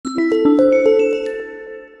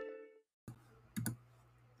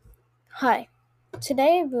Hi,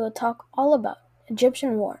 today we will talk all about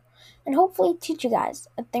Egyptian War and hopefully teach you guys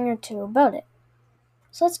a thing or two about it.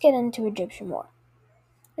 So let's get into Egyptian War.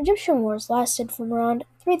 Egyptian wars lasted from around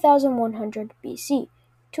 3100 BC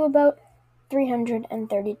to about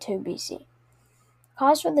 332 BC.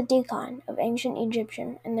 Cause for the decline of ancient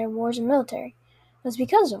Egyptian and their wars and military was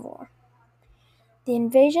because of war. The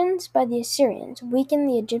invasions by the Assyrians weakened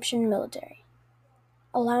the Egyptian military,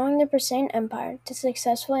 allowing the Persian Empire to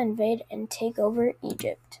successfully invade and take over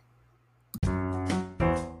Egypt.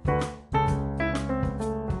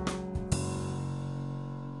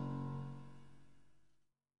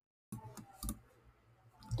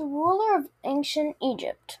 The ruler of ancient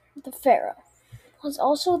Egypt, the pharaoh, was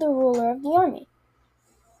also the ruler of the army,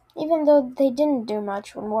 even though they didn't do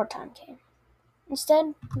much when wartime came.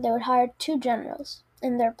 Instead, they would hire two generals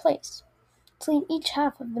in their place to lead each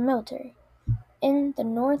half of the military in the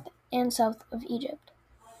north and south of Egypt.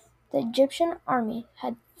 The Egyptian army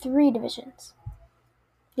had three divisions: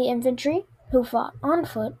 the infantry, who fought on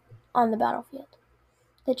foot on the battlefield;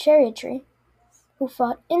 the chariotry, who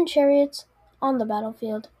fought in chariots on the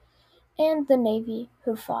battlefield; and the navy,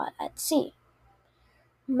 who fought at sea.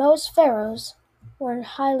 Most pharaohs were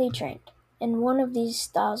highly trained in one of these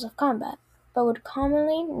styles of combat, but would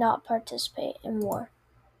commonly not participate in war.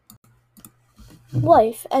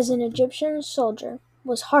 Life as an Egyptian soldier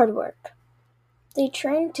was hard work. They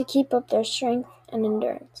trained to keep up their strength and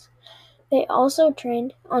endurance. They also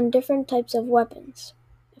trained on different types of weapons.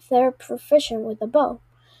 If they were proficient with a bow,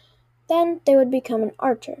 then they would become an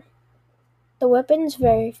archer. The weapons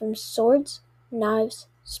vary from swords, knives,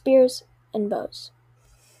 spears, and bows.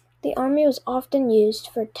 The army was often used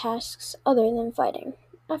for tasks other than fighting.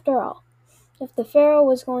 After all, if the pharaoh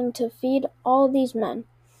was going to feed all these men,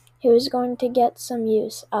 he was going to get some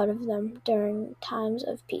use out of them during times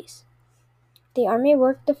of peace. The army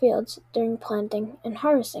worked the fields during planting and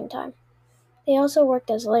harvesting time. They also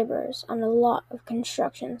worked as laborers on a lot of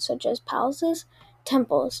construction, such as palaces,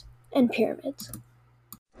 temples, and pyramids.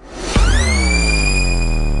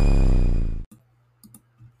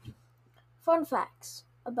 Fun facts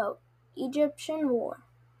about Egyptian War.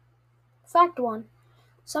 Fact 1.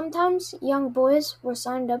 Sometimes young boys were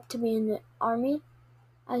signed up to be in the army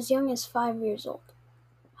as young as 5 years old.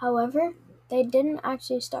 However, they didn't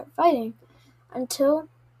actually start fighting until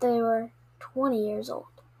they were 20 years old.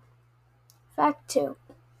 Fact 2.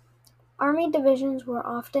 Army divisions were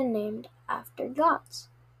often named after gods.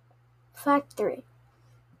 Fact 3.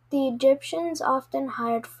 The Egyptians often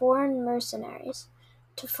hired foreign mercenaries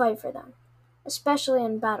to fight for them, especially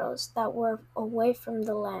in battles that were away from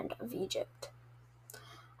the land of Egypt.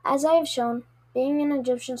 As I have shown, being an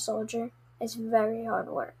Egyptian soldier is very hard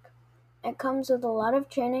work. It comes with a lot of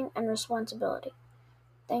training and responsibility.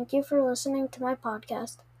 Thank you for listening to my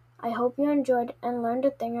podcast. I hope you enjoyed and learned a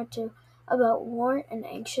thing or two about war in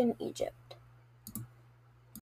ancient Egypt.